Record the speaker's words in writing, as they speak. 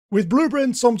With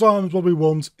Blueprint, sometimes what we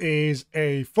want is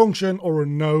a function or a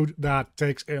node that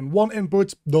takes in one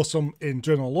input, does some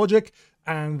internal logic,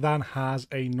 and then has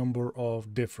a number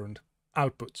of different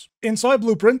outputs. Inside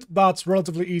Blueprint, that's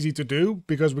relatively easy to do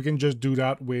because we can just do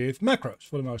that with macros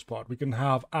for the most part. We can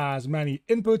have as many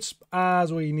inputs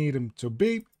as we need them to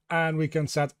be, and we can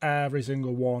set every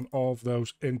single one of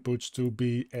those inputs to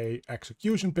be a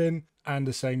execution pin. And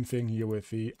the same thing here with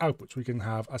the outputs. We can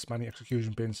have as many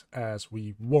execution pins as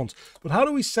we want. But how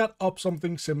do we set up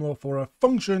something similar for a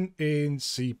function in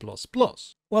C++?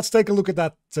 Let's take a look at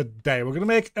that today. We're going to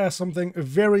make something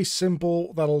very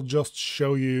simple that'll just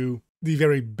show you the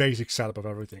very basic setup of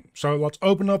everything. So let's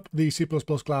open up the C++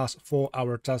 class for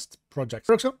our test project.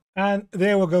 And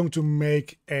there we're going to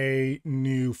make a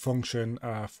new function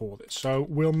for this. So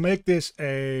we'll make this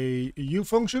a U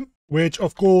function, which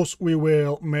of course we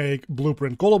will make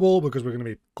Blueprint callable because we're going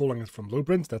to be calling it from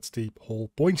Blueprint. That's the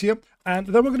whole point here. And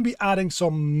then we're going to be adding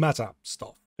some meta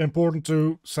stuff. Important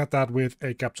to set that with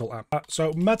a capital M.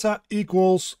 So meta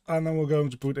equals, and then we're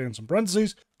going to put in some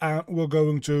parentheses, and we're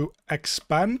going to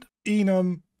expand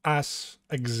enum as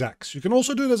execs. You can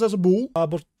also do this as a bool,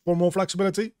 but for more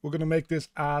flexibility, we're going to make this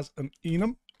as an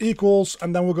enum equals,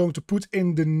 and then we're going to put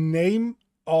in the name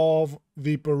of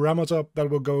the parameter that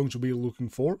we're going to be looking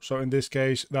for. So in this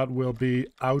case, that will be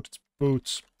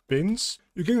output pins.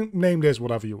 You can name this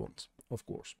whatever you want, of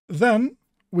course. Then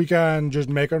we can just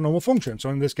make our normal function. So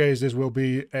in this case, this will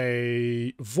be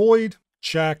a void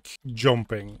check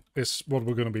jumping is what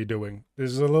we're going to be doing.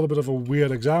 This is a little bit of a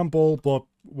weird example, but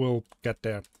we'll get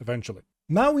there eventually.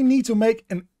 Now we need to make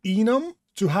an enum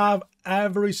to have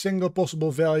every single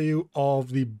possible value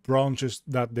of the branches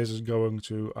that this is going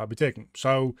to be taking.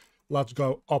 So let's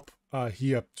go up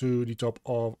here to the top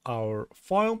of our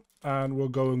file, and we're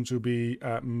going to be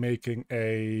making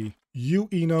a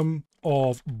uenum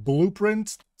of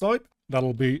blueprint type.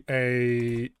 That'll be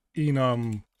a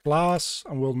enum class,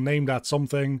 and we'll name that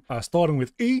something starting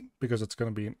with E because it's going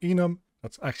to be an enum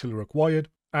that's actually required,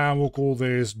 and we'll call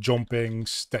this jumping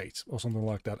state or something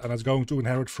like that, and it's going to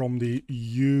inherit from the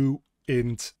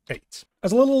uint8.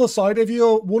 As a little aside, if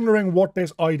you're wondering what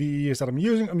this IDE is that I'm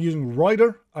using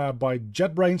Rider by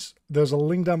JetBrains. There's a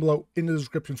link down below in the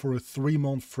description for a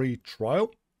 3-month free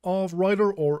trial of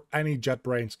Rider or any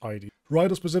JetBrains IDE.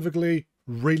 Rider specifically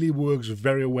really works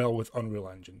very well with Unreal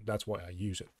Engine. That's why I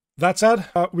use it. That said,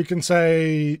 we can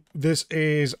say this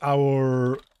is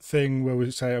our thing where we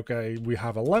say, okay, we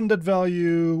have a landed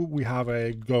value, we have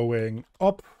a going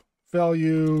up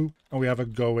value, and we have a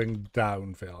going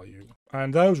down value.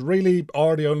 And those really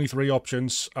are the only 3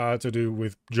 options to do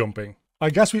with jumping. I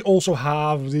guess we also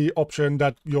have the option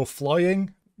that you're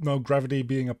flying, no gravity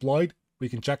being applied. We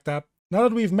can check that. Now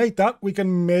that we've made that, we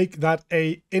can make that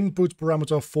a input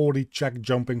parameter for the check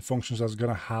jumping functions that's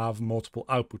going to have multiple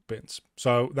output pins.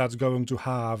 So that's going to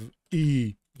have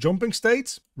E jumping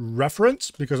state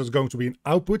reference because it's going to be an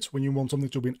output. When you want something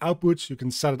to be an output, you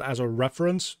can set it as a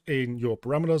reference in your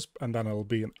parameters, and then it'll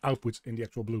be an output in the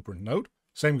actual Blueprint node.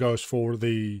 Same goes for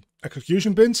the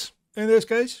execution pins in this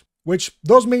case, which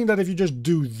does mean that if you just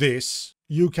do this,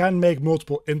 you can make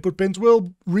multiple input pins.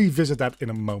 We'll revisit that in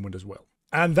a moment as well.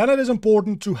 And then it is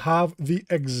important to have the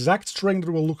exact string that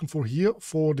we're looking for here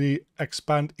for the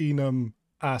expand enum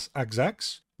as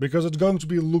execs, because it's going to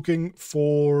be looking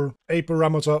for a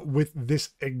parameter with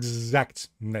this exact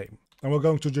name. And we're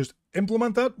going to just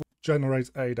implement that,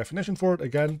 generate a definition for it,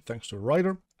 again, thanks to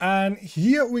Rider. And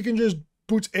here we can just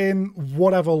put in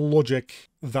whatever logic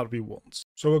that we want.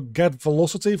 So we'll get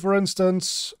velocity, for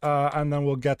instance, and then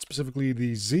we'll get specifically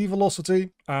the z velocity,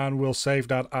 and we'll save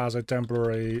that as a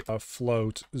temporary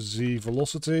float z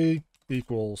velocity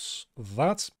equals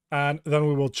that. And then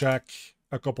we will check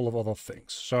a couple of other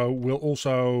things. So we'll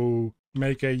also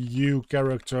make a u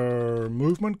character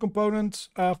movement component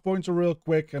pointer real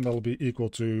quick, and that'll be equal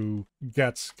to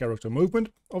get character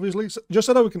movement, obviously, just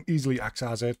so that we can easily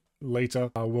access it later.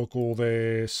 We'll call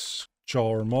this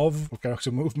charm of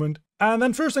character movement. And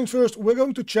then first things first, we're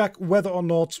going to check whether or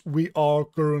not we are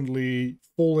currently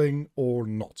falling or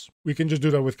not. We can just do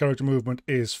that with character movement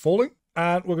is falling.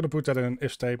 And we're going to put that in an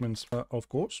if statement, of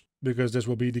course, because this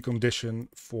will be the condition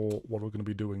for what we're going to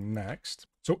be doing next.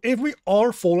 So if we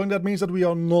are falling, that means that we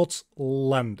are not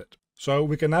landed. So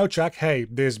we can now check, hey,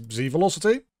 this z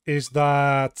velocity, is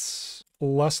that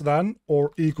less than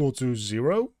or equal to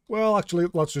 0? Well, actually,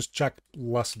 let's just check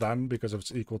less than, because if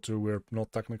it's equal to, we're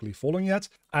not technically falling yet.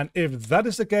 And if that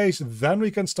is the case, then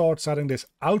we can start setting this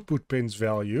output pins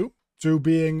value to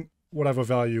being whatever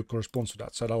value corresponds to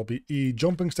that. So that'll be E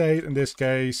jumping state, in this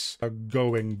case,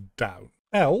 going down.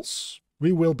 Else,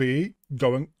 we will be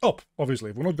going up. Obviously,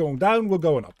 if we're not going down, we're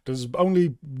going up. There's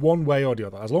only one way or the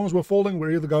other. As long as we're falling,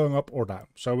 we're either going up or down.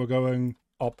 So we're going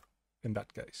up in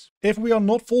that case. If we are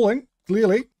not falling,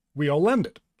 clearly we are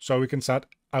landed. So we can set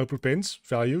output pins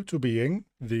value to being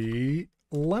the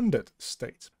landed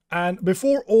state. And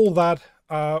before all that,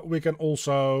 we can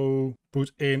also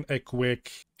put in a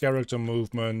quick character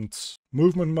movement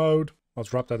mode.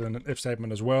 Let's wrap that in an if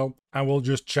statement as well. And we'll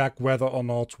just check whether or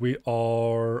not we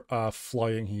are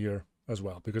flying here as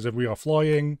well. Because if we are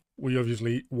flying, we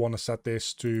obviously want to set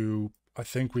this to, I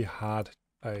think we had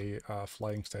a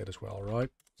flying state as well, right?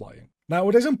 Flying. Now,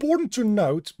 it is important to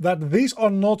note that these are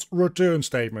not return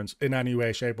statements in any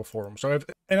way, shape, or form. So if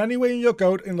in any way in your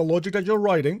code, in the logic that you're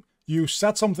writing, you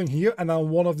set something here and then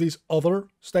one of these other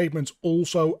statements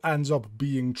also ends up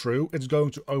being true, it's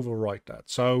going to overwrite that.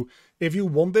 So if you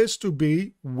want this to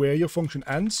be where your function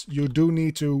ends, you do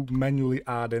need to manually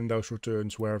add in those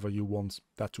returns wherever you want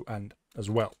that to end as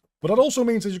well. But that also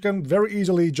means that you can very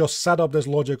easily just set up this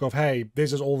logic of, hey,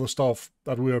 this is all the stuff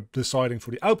that we're deciding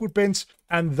for the output pins,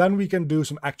 and then we can do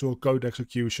some actual code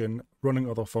execution, running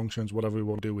other functions, whatever we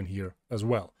want to do in here as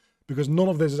well. Because none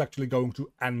of this is actually going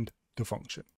to end the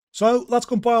function. So let's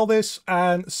compile this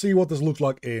and see what this looks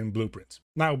like in Blueprint.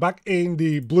 Now, back in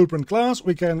the Blueprint class,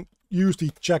 we can use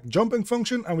the check jumping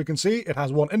function, and we can see it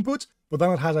has one input, but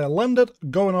then it has a landed,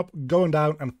 going up, going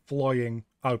down, and flying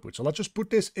output. So let's just put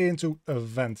this into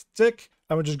event tick,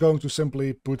 and we're just going to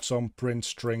simply put some print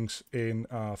strings in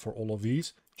for all of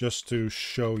these, just to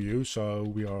show you. So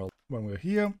when we're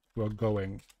here, we're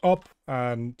going up,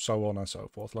 and so on and so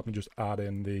forth. Let me just add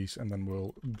in these, and then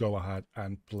we'll go ahead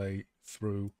and play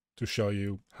through to show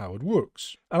you how it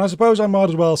works. And I suppose I might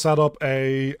as well set up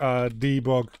a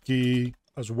debug key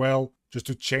as well, just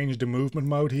to change the movement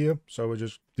mode here. So we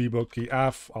just debug key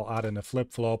F, I'll add in a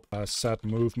flip-flop, set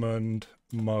movement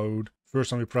mode. First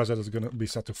time we press it, it's going to be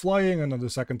set to flying, and then the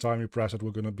second time we press it,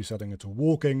 we're going to be setting it to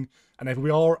walking. And if we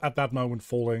are at that moment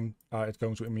falling, it's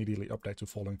going to immediately update to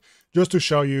falling, just to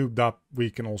show you that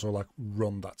we can also like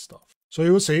run that stuff. So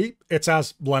you will see it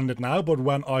says landed now, but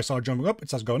when I start jumping up, it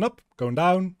says going up, going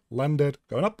down, landed,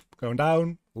 going up, going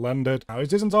down, landed. Now, is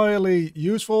this entirely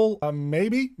useful?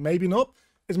 Maybe, maybe not.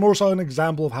 It's more so an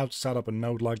example of how to set up a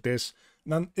node like this.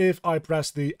 And then if I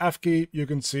press the F key, you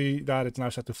can see that it's now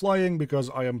set to flying because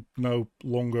I am no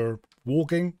longer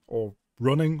walking or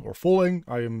running or falling.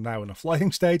 I am now in a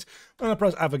flying state. When I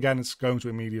press F again, it's going to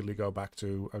immediately go back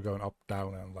to going up,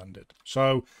 down, and landed.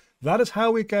 So that is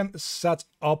how we can set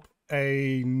up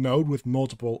a node with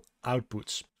multiple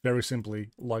outputs, very simply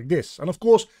like this. And of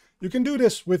course, you can do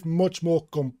this with much more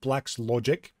complex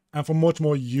logic and for much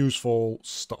more useful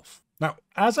stuff. Now,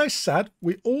 as I said,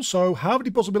 we also have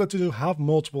the possibility to have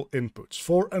multiple inputs.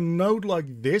 For a node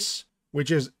like this,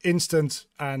 which is instant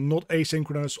and not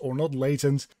asynchronous or not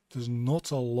latent, there's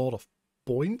not a lot of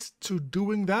point to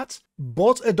doing that.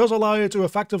 But it does allow you to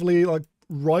effectively like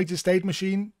write a state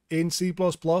machine in C++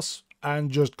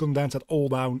 and just condense it all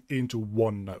down into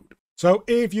one node. So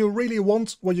if you really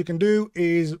want, what you can do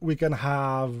is we can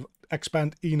have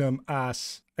expand enum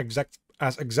as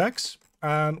execs,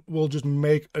 and we'll just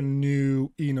make a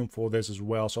new enum for this as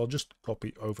well. So I'll just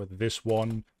copy over this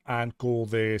one and call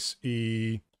this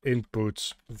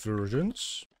input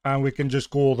versions. And we can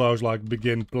just call those like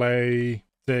begin play,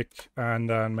 tick, and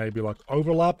then maybe like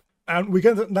overlap. And we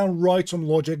can then write some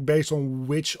logic based on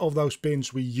which of those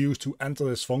pins we use to enter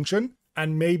this function,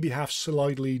 and maybe have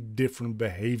slightly different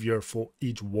behavior for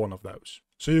each one of those.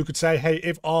 So you could say, hey,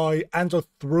 if I enter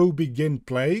through begin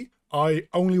play, I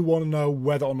only want to know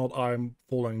whether or not I'm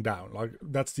falling down. Like,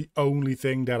 that's the only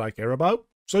thing that I care about.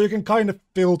 So you can kind of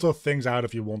filter things out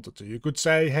if you wanted to. You could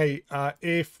say, hey,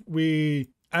 if we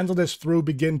enter this through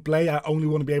begin play, I only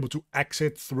want to be able to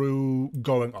exit through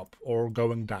going up or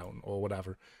going down or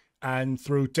whatever. And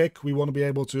through tick, we want to be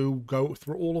able to go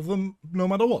through all of them no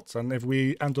matter what. And if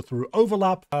we enter through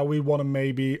overlap, we want to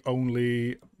maybe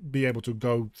only be able to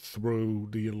go through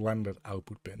the landed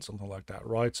output pin, something like that,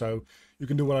 right? So you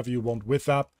can do whatever you want with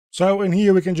that. So in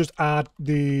here, we can just add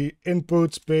the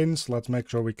input pins. Let's make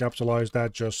sure we capitalize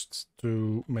that just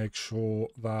to make sure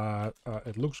that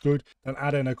it looks good. Then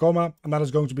add in a comma, and that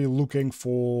is going to be looking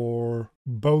for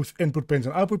both input pins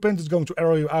and output pins. It's going to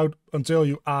arrow you out until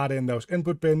you add in those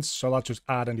input pins. So let's just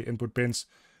add in the input pins,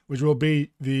 which will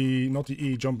be not the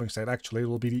E jumping state, actually. It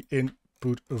will be the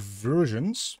input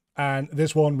versions. And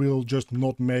this one will just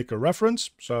not make a reference.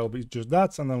 So it'll be just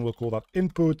that, and then we'll call that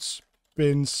inputs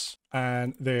pins,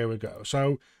 and there we go.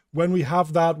 So When we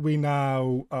have that, we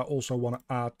now also want to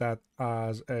add that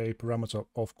as a parameter,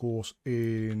 of course,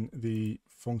 in the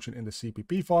function in the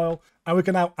CPP file. And we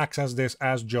can now access this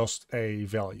as just a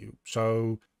value.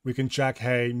 So we can check,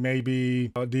 hey, maybe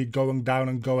the going down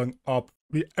and going up,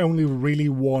 we only really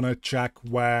want to check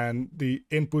when the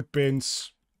input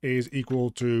pins is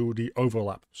equal to the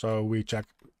overlap. So we check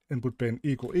input pin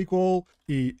equal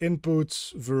e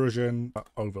inputs version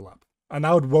overlap. And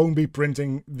now it won't be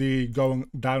printing the going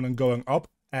down and going up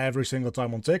every single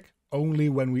time on tick, only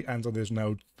when we enter this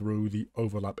node through the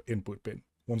overlap input pin.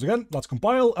 Once again, let's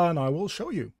compile and I will show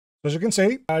you. As you can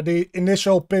see, the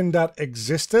initial pin that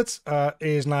existed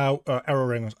is now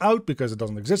erroring us out because it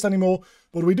doesn't exist anymore.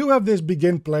 But we do have this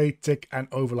begin play tick and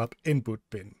overlap input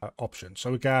pin option.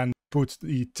 So we can put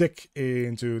the tick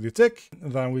into the tick,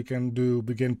 then we can do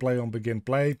begin play on begin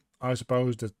play. I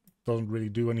suppose that doesn't really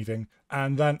do anything.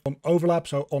 And then on overlap,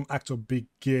 so on actual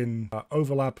begin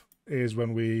overlap is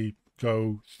when we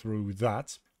go through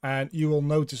that. And you will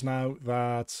notice now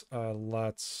that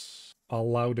let's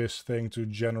allow this thing to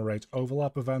generate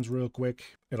overlap events real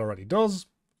quick. It already does.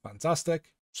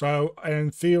 Fantastic. So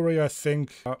in theory, I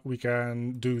think we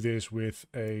can do this with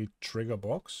a trigger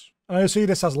box. And you see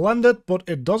this has landed, but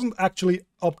it doesn't actually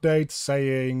update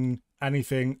saying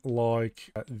anything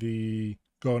like the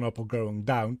going up or going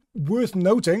down. Worth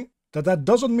noting that that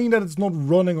doesn't mean that it's not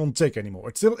running on tick anymore.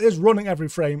 It still is running every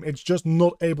frame. It's just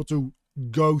not able to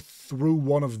go through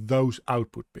one of those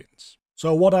output pins.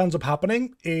 So what ends up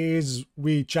happening is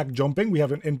we check jumping. We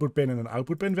have an input pin and an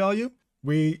output pin value.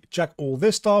 We check all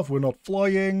this stuff. We're not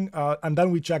flying. And then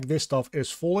we check this stuff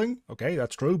is falling. Okay,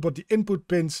 that's true. But the input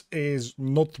pins is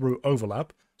not through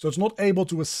overlap. So it's not able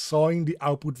to assign the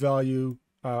output value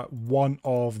one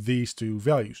of these two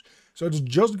values. So it's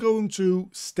just going to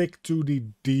stick to the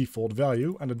default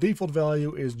value, and the default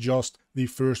value is just the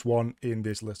first one in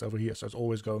this list over here. So it's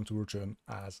always going to return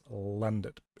as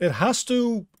landed. It has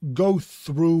to go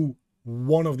through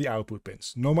one of the output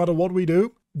pins. No matter what we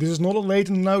do, this is not a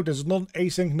latent node, this is not an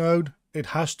async node. It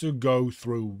has to go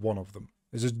through one of them.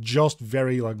 This is just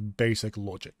very like basic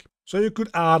logic. So you could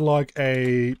add like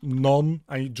a none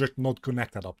and you just not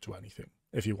connect that up to anything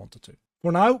if you wanted to.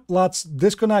 For now, let's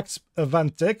disconnect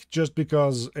event tick just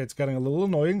because it's getting a little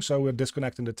annoying. So we're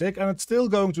disconnecting the tick and it's still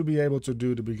going to be able to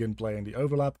do the begin play and the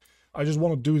overlap. I just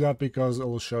want to do that because it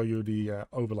will show you the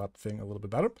overlap thing a little bit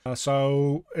better.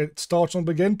 So it starts on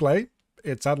begin play.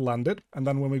 It's at landed. And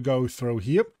then when we go through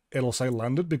here, it'll say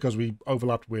landed because we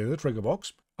overlapped with a trigger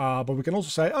box. But we can also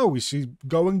say, oh, we see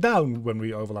going down when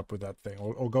we overlap with that thing,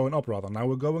 or going up rather. Now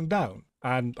we're going down.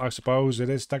 And I suppose it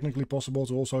is technically possible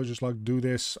to also just like do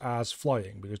this as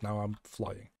flying, because now I'm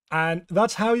flying. And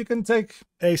that's how you can take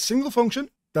a single function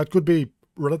that could be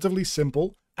relatively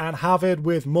simple and have it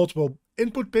with multiple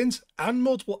input pins and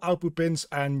multiple output pins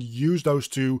and use those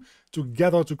two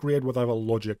together to create whatever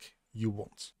logic you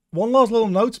want. One last little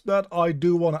note that I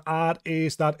do want to add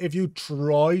is that if you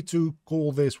try to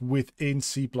call this within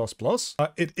C++,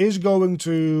 it is going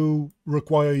to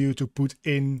require you to put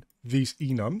in these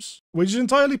enums, which is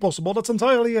entirely possible. That's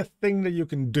entirely a thing that you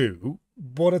can do,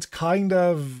 but it's kind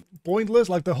of pointless.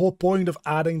 Like the whole point of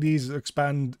adding these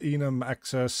expand enum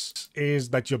access is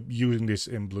that you're using this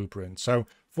in Blueprint. So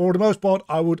for the most part,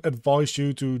 I would advise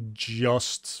you to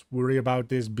just worry about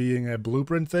this being a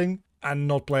Blueprint thing and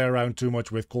not play around too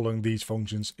much with calling these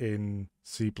functions in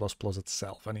C++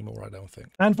 itself anymore, I don't think.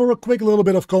 And for a quick little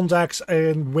bit of context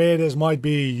and where this might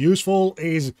be useful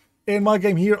is in my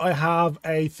game here, I have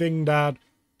a thing that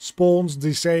spawns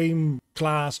the same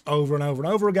class over and over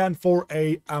and over again for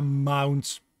a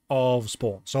amount of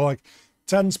spawns. So like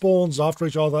 10 spawns after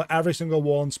each other, every single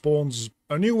one spawns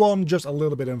a new one just a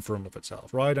little bit in front of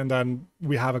itself, right? And then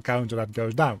we have a counter that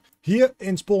goes down. Here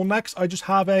in spawn next, I just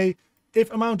have a if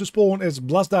amount to spawn is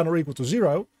less than or equal to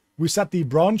 0, we set the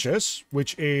branches,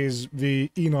 which is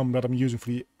the enum that I'm using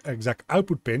for the exact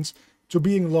output pins, to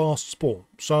being last spawn.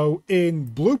 So in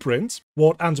Blueprint,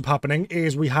 what ends up happening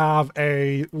is we have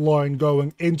a line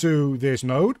going into this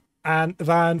node. And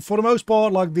then for the most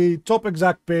part, like the top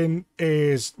exact pin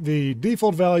is the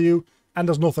default value and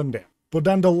there's nothing there. But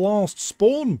then the last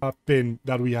spawn pin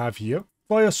that we have here,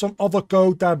 via some other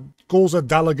code that calls a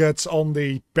delegate on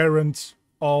the parent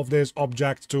of this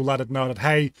object to let it know that,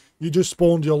 hey, you just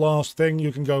spawned your last thing,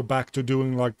 you can go back to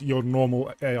doing like your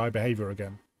normal AI behavior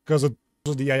again. Because it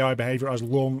does the AI behavior as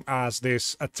long as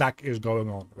this attack is going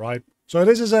on, right? So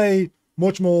this is a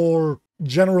much more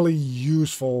generally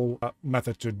useful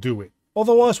method to do it.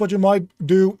 Otherwise, what you might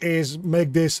do is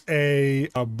make this a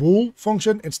bool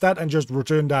function instead and just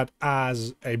return that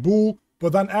as a bool.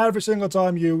 But then every single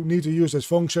time you need to use this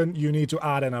function, you need to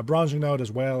add in a branching node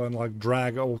as well and like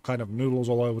drag all kind of noodles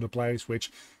all over the place,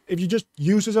 which if you just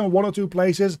use this in one or two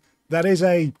places, that is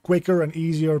a quicker and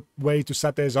easier way to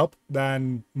set this up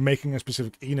than making a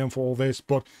specific enum for all this.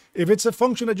 But if it's a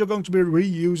function that you're going to be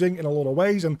reusing in a lot of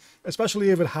ways, and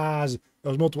especially if it has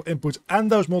those multiple inputs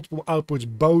and those multiple outputs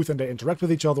both, and they interact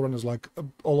with each other, and there's like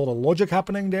a lot of logic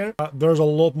happening there, there's a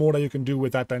lot more that you can do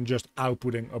with that than just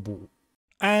outputting a bool.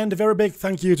 And a very big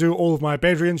thank you to all of my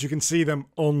Patreons. You can see them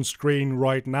on screen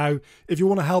right now. If you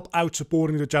want to help out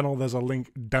supporting the channel, there's a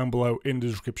link down below in the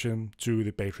description to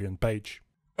the Patreon page.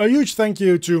 A huge thank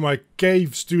you to my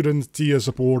Cave Student tier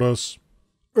supporters,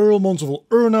 Earl Monseval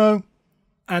Erno,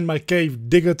 and my Cave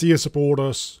Digger tier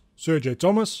supporters, Sir J.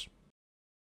 Thomas,